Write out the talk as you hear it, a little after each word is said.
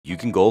You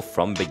can go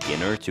from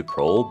beginner to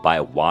pro by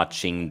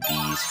watching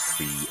these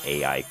free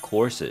AI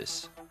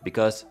courses.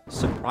 Because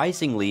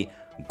surprisingly,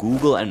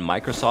 Google and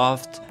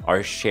Microsoft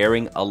are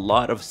sharing a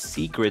lot of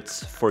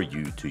secrets for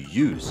you to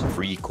use.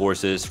 Free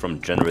courses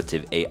from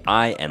generative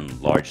AI and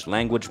large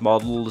language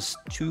models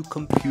to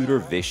computer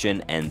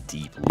vision and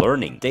deep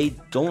learning. They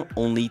don't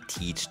only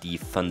teach the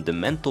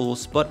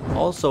fundamentals, but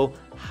also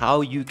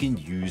how you can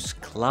use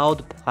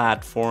cloud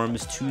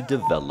platforms to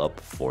develop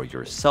for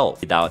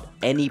yourself without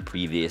any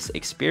previous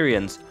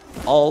experience,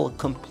 all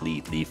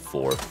completely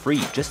for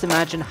free. Just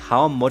imagine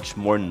how much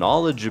more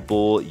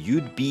knowledgeable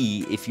you'd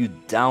be if you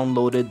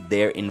downloaded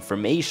their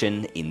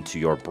information into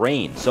your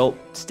brain. So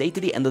stay to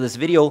the end of this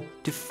video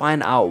to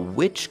find out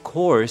which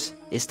course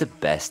is the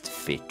best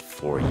fit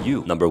for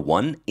you. Number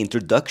 1,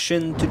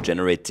 Introduction to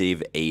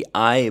Generative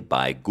AI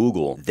by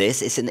Google.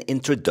 This is an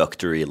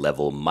introductory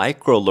level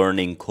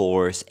micro-learning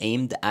course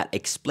aimed at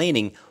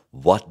explaining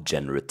what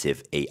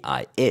generative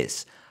AI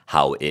is,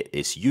 how it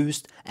is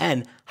used,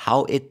 and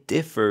how it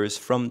differs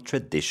from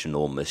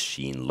traditional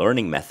machine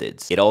learning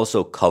methods. It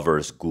also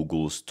covers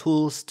Google's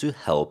tools to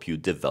help you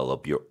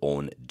develop your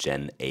own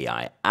Gen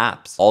AI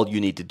apps. All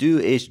you need to do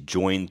is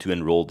join to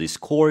enroll this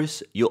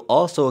course. You'll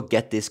also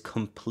get this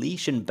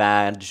completion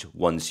badge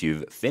once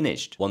you've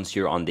finished. Once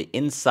you're on the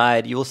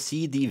inside, you'll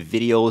see the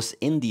videos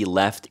in the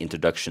left: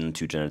 Introduction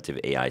to Generative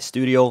AI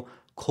Studio,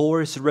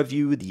 course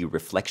review, the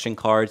reflection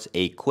cards,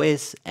 a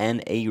quiz,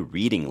 and a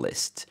reading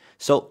list.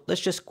 So let's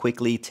just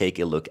quickly take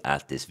a look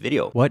at this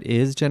video. What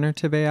is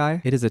generative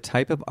AI? It is a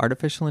type of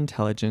artificial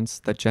intelligence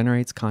that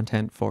generates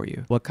content for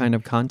you. What kind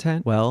of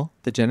content? Well,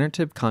 the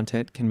generative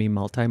content can be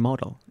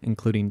multimodal,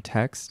 including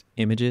text,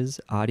 images,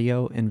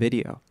 audio, and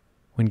video.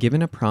 When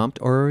given a prompt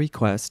or a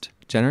request,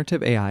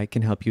 generative AI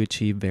can help you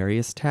achieve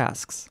various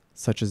tasks,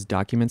 such as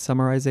document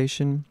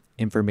summarization,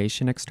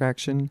 information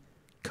extraction,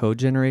 code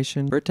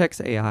generation. Vertex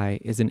AI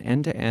is an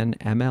end-to-end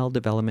ML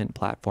development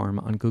platform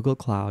on Google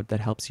Cloud that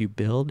helps you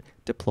build,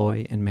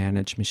 deploy, and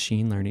manage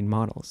machine learning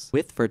models.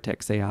 With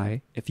Vertex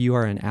AI, if you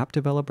are an app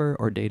developer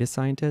or data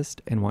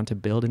scientist and want to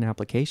build an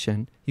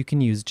application, you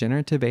can use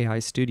Generative AI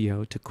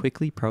Studio to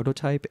quickly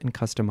prototype and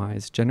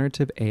customize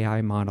generative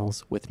AI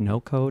models with no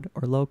code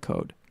or low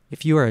code.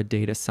 If you are a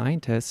data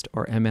scientist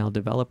or ML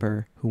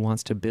developer who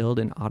wants to build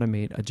and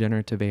automate a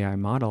generative AI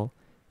model,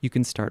 you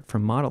can start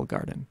from Model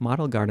Garden.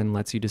 Model Garden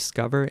lets you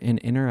discover and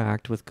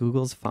interact with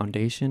Google's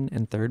foundation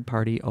and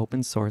third-party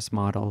open source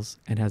models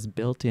and has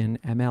built-in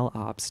ML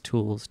ops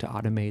tools to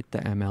automate the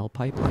ML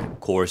pipeline.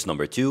 Course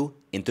number 2,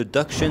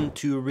 Introduction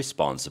to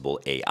Responsible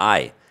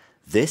AI.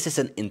 This is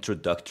an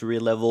introductory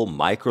level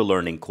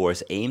micro-learning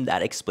course aimed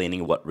at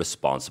explaining what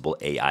responsible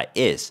AI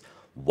is,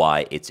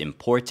 why it's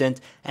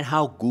important, and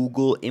how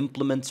Google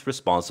implements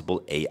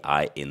responsible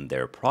AI in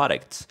their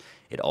products.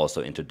 It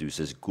also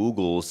introduces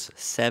Google's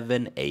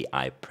 7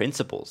 AI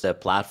principles. The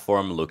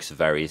platform looks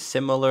very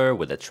similar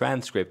with a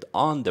transcript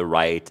on the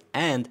right,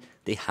 and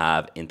they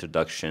have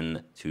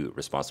Introduction to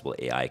Responsible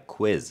AI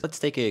quiz. Let's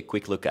take a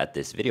quick look at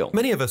this video.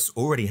 Many of us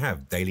already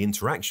have daily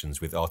interactions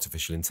with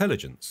artificial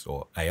intelligence,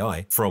 or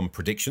AI, from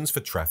predictions for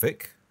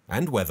traffic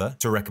and weather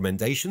to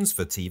recommendations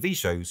for TV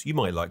shows you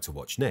might like to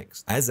watch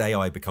next. As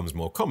AI becomes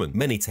more common,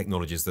 many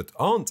technologies that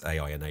aren't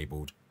AI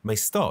enabled may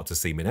start to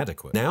seem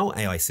inadequate. Now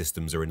AI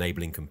systems are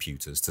enabling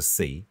computers to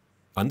see,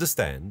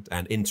 understand,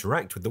 and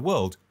interact with the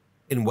world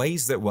in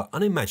ways that were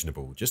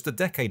unimaginable just a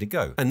decade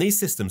ago, and these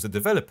systems are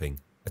developing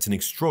at an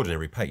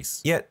extraordinary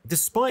pace. Yet,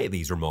 despite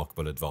these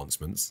remarkable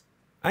advancements,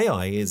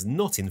 AI is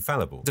not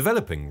infallible.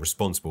 Developing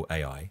responsible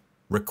AI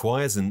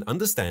requires an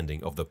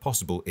understanding of the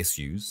possible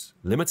issues,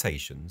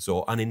 limitations,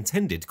 or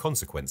unintended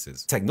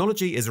consequences.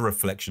 Technology is a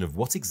reflection of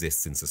what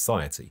exists in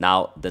society.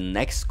 Now, the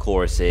next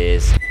course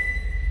is...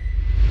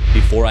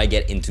 Before I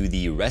get into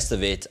the rest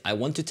of it, I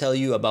want to tell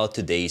you about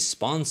today's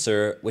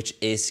sponsor, which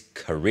is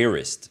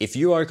Careerist. If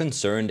you are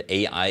concerned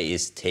AI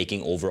is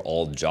taking over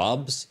all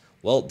jobs,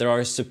 well, there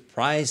are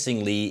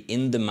surprisingly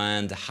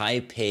in-demand,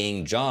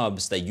 high-paying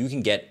jobs that you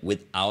can get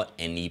without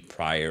any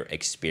prior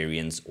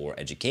experience or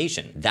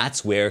education.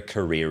 That's where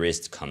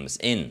Careerist comes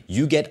in.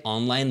 You get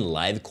online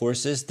live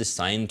courses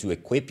designed to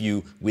equip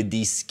you with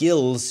the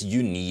skills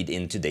you need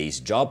in today's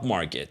job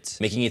market,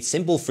 making it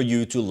simple for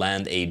you to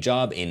land a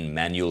job in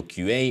manual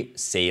QA,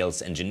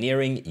 sales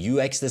engineering,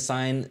 UX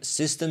design,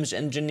 systems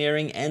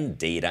engineering, and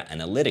data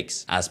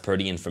analytics. As per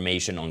the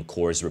information on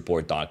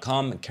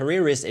CourseReport.com,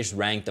 Careerist is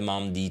ranked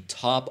among the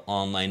top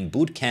online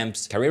boot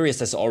camps. Careerist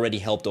has already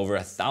helped over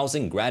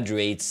 1,000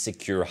 graduates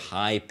secure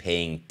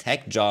high-paying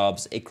tech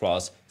jobs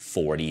across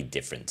 40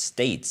 different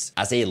states.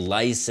 As a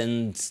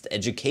licensed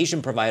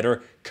education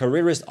provider,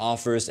 Careerist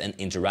offers an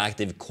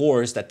interactive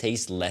course that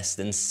takes less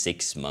than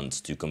 6 months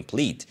to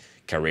complete.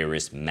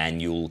 Careerist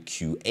Manual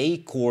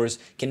QA course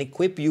can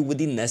equip you with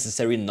the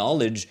necessary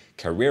knowledge,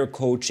 career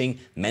coaching,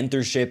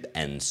 mentorship,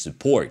 and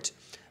support.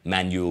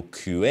 Manual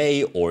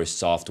QA or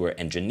software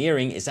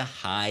engineering is a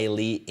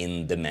highly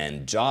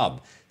in-demand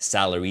job.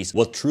 Salaries.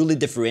 What truly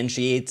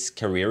differentiates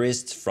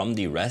Careerist from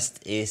the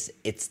rest is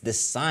it's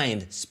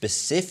designed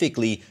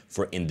specifically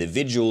for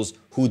individuals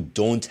who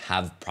don't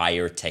have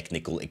prior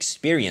technical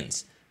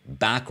experience,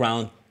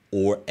 background,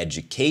 or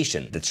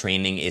education. The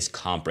training is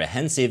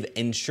comprehensive,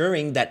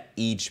 ensuring that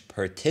each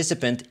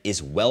participant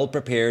is well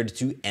prepared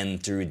to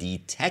enter the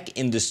tech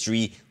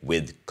industry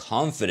with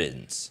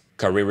confidence.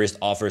 Careerist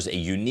offers a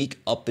unique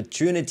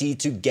opportunity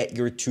to get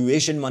your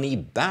tuition money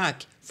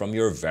back from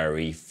your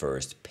very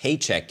first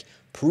paycheck,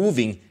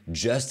 proving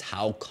just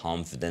how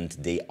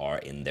confident they are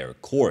in their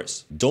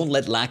course. Don't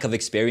let lack of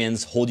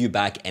experience hold you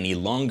back any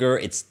longer.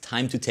 It's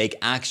time to take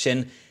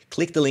action.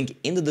 Click the link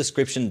in the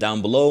description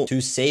down below to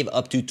save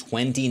up to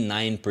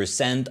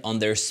 29% on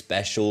their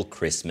special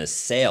Christmas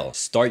sale.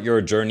 Start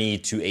your journey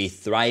to a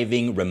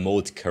thriving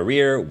remote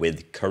career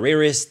with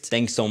Careerist.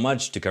 Thanks so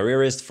much to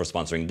Careerist for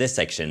sponsoring this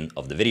section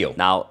of the video.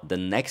 Now, the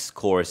next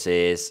course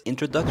is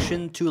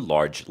Introduction to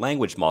Large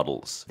Language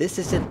Models. This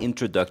is an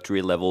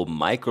introductory level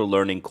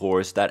micro-learning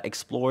course that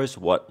explores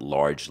what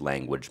large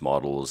language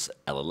models,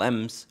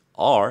 LLMs,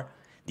 are,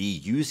 the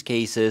use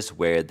cases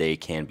where they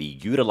can be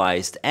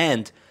utilized,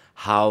 and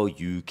how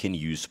you can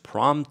use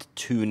prompt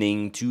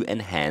tuning to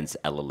enhance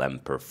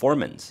LLM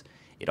performance.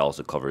 It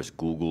also covers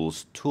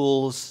Google's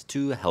tools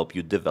to help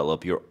you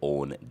develop your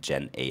own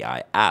Gen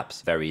AI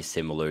apps. Very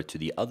similar to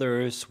the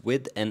others,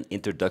 with an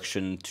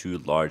introduction to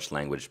large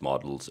language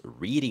models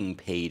reading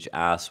page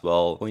as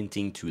well,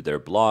 pointing to their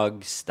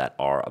blogs that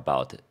are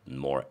about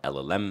more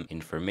LLM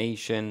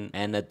information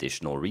and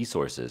additional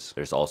resources.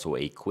 There's also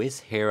a quiz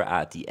here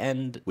at the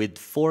end with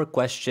 4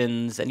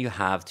 questions, and you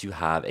have to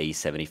have a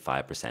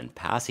 75%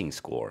 passing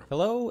score.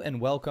 Hello and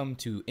welcome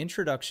to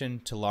Introduction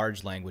to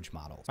Large Language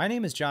Models. My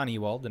name is John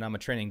Ewald and I'm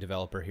a training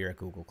developer here at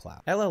Google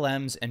Cloud.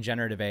 LLMs and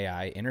generative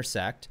AI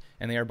intersect,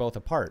 and they are both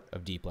a part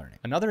of deep learning.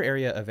 Another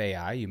area of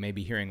AI you may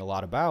be hearing a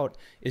lot about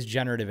is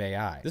generative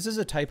AI. This is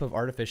a type of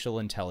artificial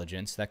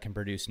intelligence that can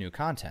produce new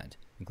content,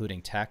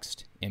 including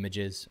text,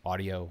 images,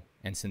 audio,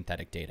 and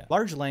synthetic data.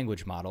 Large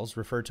language models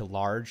refer to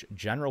large,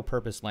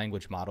 general-purpose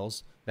language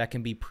models that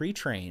can be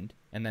pre-trained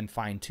and then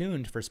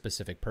fine-tuned for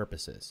specific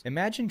purposes.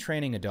 Imagine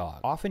training a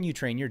dog. Often you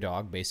train your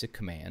dog basic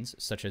commands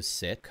such as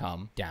sit,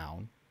 come,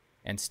 down,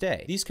 and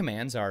stay. These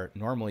commands are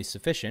normally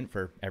sufficient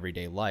for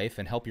everyday life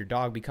and help your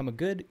dog become a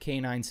good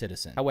canine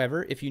citizen.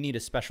 However, if you need a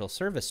special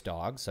service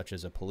dog, such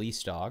as a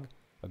police dog,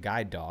 a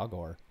guide dog,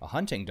 or a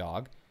hunting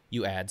dog,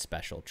 you add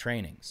special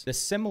trainings.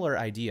 This similar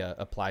idea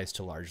applies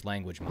to large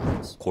language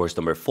models. Course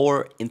number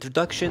 4,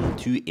 Introduction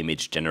to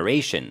Image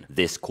Generation.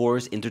 This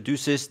course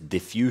introduces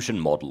diffusion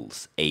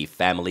models, a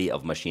family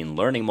of machine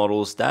learning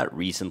models that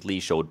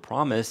recently showed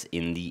promise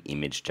in the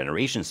image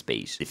generation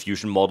space.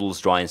 Diffusion models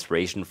draw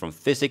inspiration from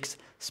physics,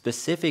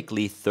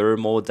 specifically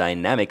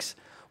thermodynamics.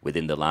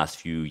 Within the last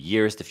few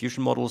years,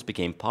 diffusion models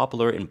became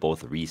popular in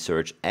both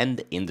research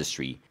and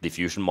industry.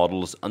 Diffusion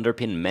models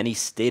underpin many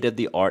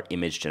state-of-the-art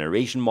image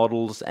generation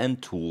models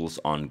and tools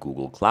on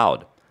Google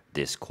Cloud.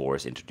 This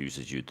course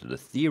introduces you to the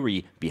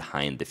theory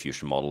behind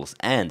diffusion models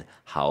and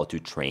how to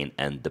train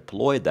and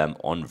deploy them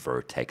on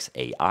Vertex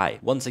AI.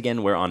 Once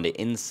again, we're on the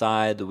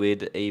inside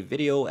with a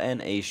video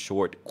and a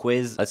short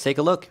quiz. Let's take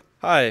a look.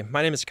 Hi,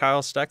 my name is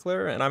Kyle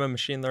Steckler, and I'm a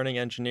machine learning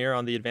engineer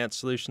on the Advanced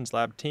Solutions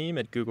Lab team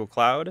at Google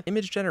Cloud.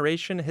 Image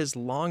generation has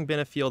long been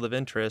a field of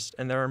interest,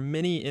 and there are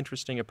many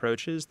interesting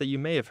approaches that you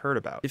may have heard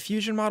about.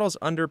 Diffusion models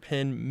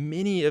underpin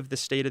many of the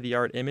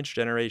state-of-the-art image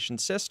generation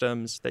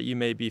systems that you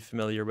may be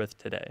familiar with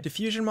today.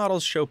 Diffusion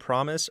models show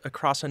promise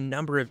across a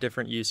number of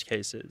different use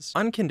cases.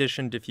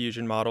 Unconditioned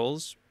diffusion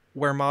models,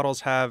 where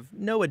models have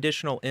no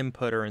additional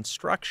input or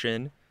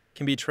instruction,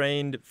 can be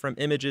trained from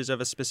images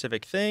of a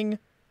specific thing,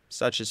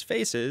 such as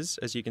faces,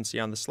 as you can see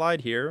on the slide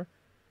here,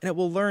 and it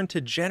will learn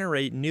to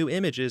generate new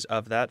images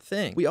of that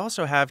thing. We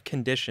also have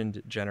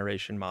conditioned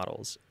generation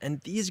models,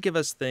 and these give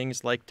us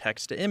things like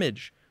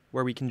text-to-image,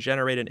 where we can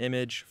generate an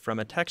image from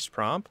a text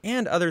prompt,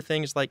 and other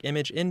things like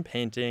image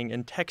in-painting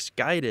and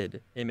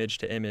text-guided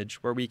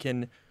image-to-image, where we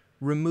can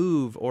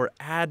remove or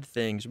add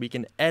things. We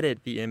can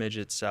edit the image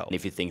itself. And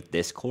if you think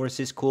this course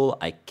is cool,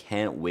 I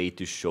can't wait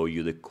to show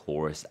you the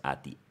course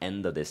at the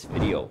end of this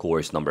video.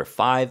 Course number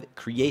 5,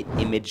 Create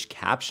Image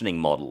Captioning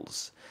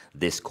Models.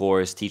 This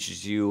course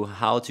teaches you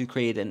how to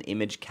create an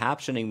image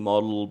captioning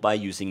model by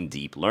using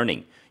deep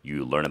learning.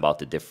 You learn about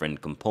the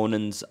different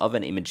components of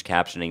an image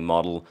captioning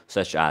model,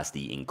 such as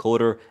the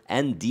encoder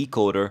and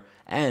decoder,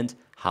 and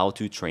how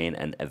to train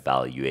and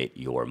evaluate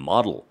your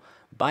model.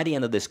 By the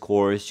end of this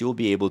course, you'll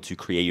be able to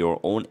create your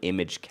own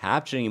image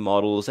captioning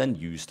models and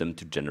use them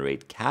to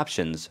generate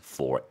captions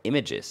for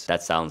images.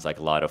 That sounds like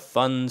a lot of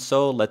fun,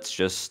 so let's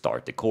just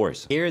start the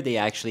course. Here they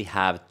actually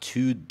have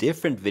 2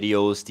 different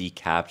videos, the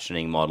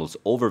captioning models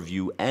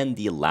overview and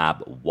the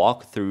lab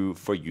walkthrough,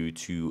 for you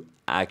to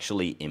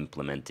actually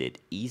implement it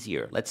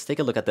easier. Let's take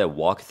a look at the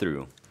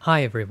walkthrough.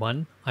 Hi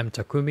everyone, I'm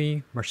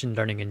Takumi, machine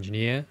learning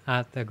engineer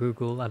at the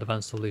Google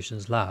Advanced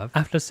Solutions Lab.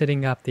 After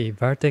setting up the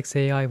Vertex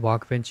AI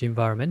Workbench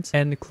environment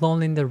and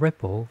cloning the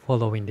repo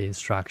following the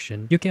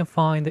instruction, you can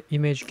find the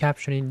image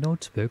captioning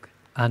notebook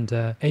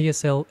under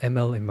ASL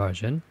ML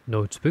Immersion,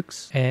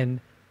 Notebooks,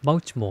 and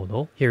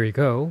multimodal. Here you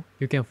go.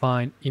 You can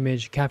find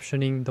image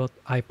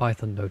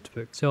captioning.ipython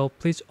notebook. So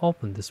please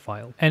open this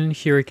file. And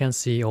here you can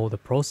see all the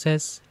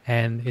process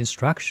and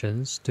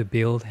instructions to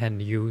build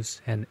and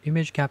use an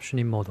image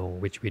captioning model,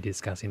 which we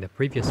discussed in the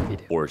previous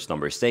video. Course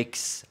number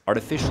 6,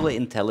 Artificial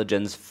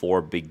Intelligence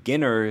for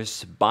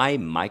Beginners by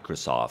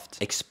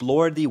Microsoft.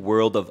 Explore the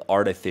world of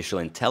artificial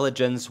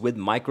intelligence with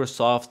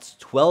Microsoft's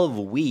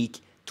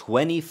 12-week,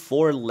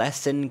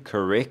 24-lesson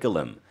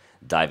curriculum.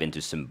 Dive into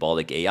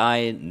symbolic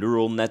AI,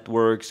 neural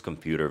networks,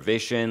 computer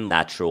vision,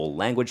 natural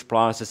language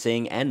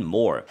processing, and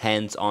more.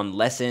 Hands-on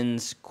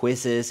lessons,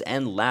 quizzes,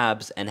 and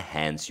labs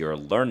enhance your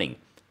learning.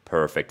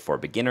 Perfect for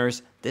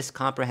beginners, this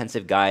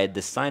comprehensive guide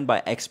designed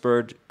by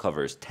expert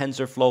covers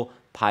TensorFlow,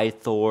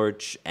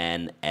 PyTorch,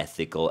 and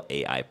ethical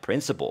AI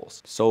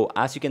principles. So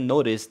as you can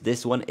notice,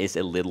 this one is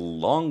a little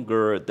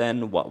longer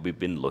than what we've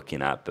been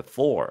looking at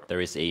before. There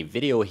is a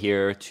video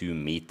here to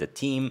meet the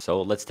team,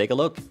 so let's take a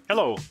look.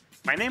 Hello.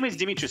 My name is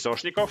Dmitry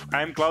Soshnikov.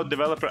 I am Cloud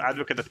Developer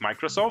Advocate at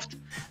Microsoft.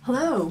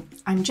 Hello,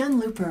 I'm Jen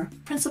Looper,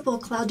 Principal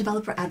Cloud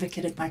Developer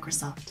Advocate at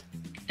Microsoft.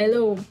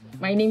 Hello,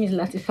 my name is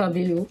Latifa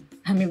Bello.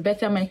 I'm a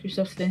Better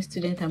Microsoft Learn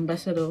Student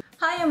Ambassador.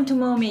 Hi, I'm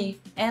Tomomi,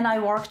 and I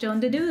worked on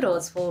the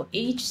doodles for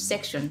each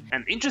section.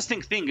 An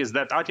interesting thing is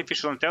that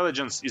artificial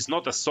intelligence is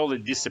not a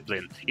solid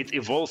discipline. It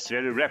evolves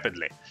very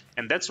rapidly.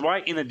 And that's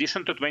why, in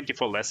addition to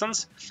 24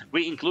 lessons,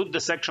 we include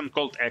the section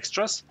called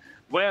Extras,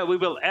 where we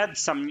will add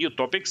some new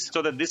topics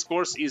so that this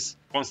course is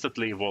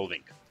constantly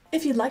evolving.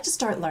 If you'd like to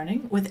start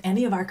learning with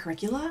any of our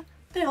curricula,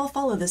 they all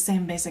follow the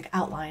same basic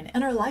outline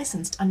and are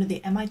licensed under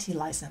the MIT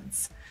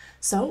license.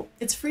 So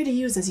it's free to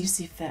use as you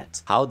see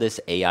fit. How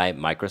this AI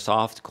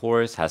Microsoft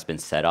course has been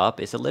set up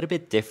is a little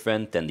bit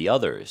different than the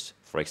others.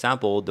 For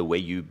example, the way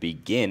you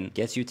begin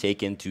gets you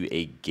taken to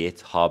a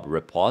GitHub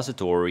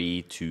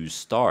repository to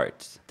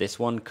start. This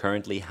one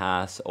currently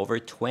has over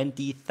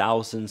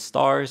 20,000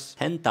 stars,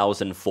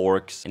 10,000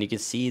 forks, and you can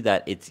see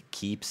that it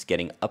keeps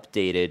getting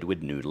updated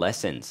with new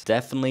lessons.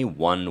 Definitely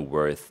one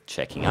worth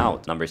checking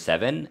out. Number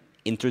 7.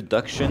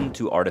 Introduction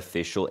to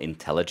Artificial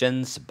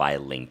Intelligence by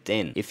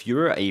LinkedIn. If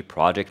you're a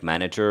project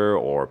manager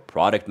or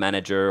product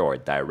manager or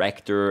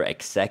director,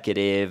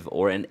 executive,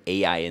 or an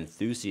AI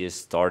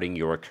enthusiast starting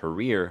your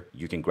career,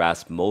 you can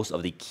grasp most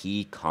of the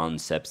key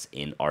concepts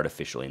in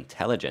artificial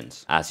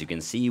intelligence. As you can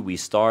see, we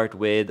start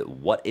with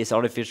what is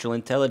artificial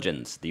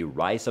intelligence, the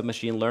rise of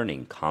machine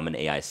learning, common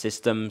AI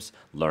systems,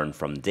 learn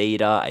from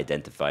data,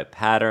 identify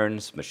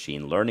patterns,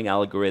 machine learning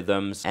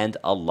algorithms, and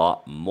a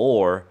lot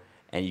more.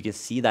 And you can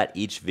see that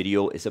each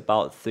video is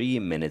about 3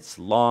 minutes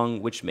long,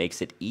 which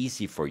makes it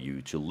easy for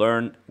you to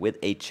learn with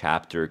a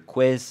chapter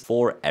quiz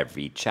for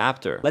every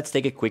chapter. Let's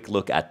take a quick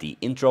look at the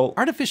intro.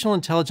 Artificial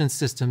intelligence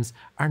systems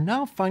are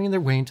now finding their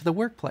way into the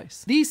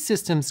workplace. These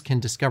systems can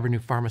discover new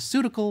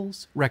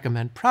pharmaceuticals,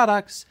 recommend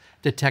products,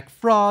 detect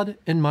fraud,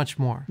 and much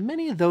more.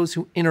 Many of those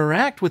who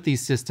interact with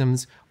these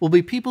systems will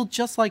be people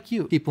just like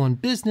you, people in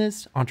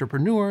business,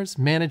 entrepreneurs,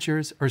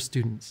 managers, or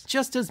students.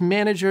 Just as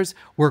managers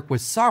work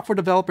with software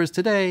developers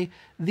today,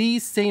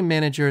 these same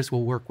managers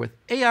will work with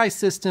AI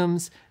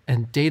systems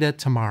and data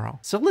tomorrow.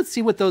 So let's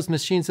see what those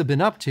machines have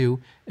been up to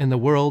in the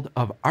world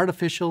of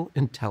artificial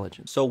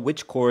intelligence. So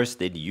which course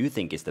did you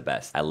think is the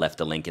best? I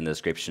left a link in the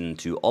description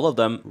to all of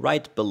them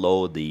right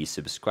below the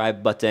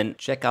subscribe button.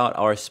 Check out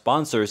our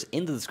sponsors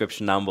in the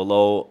description down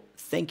below.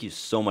 Thank you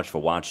so much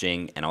for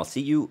watching, and I'll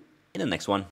see you in the next one.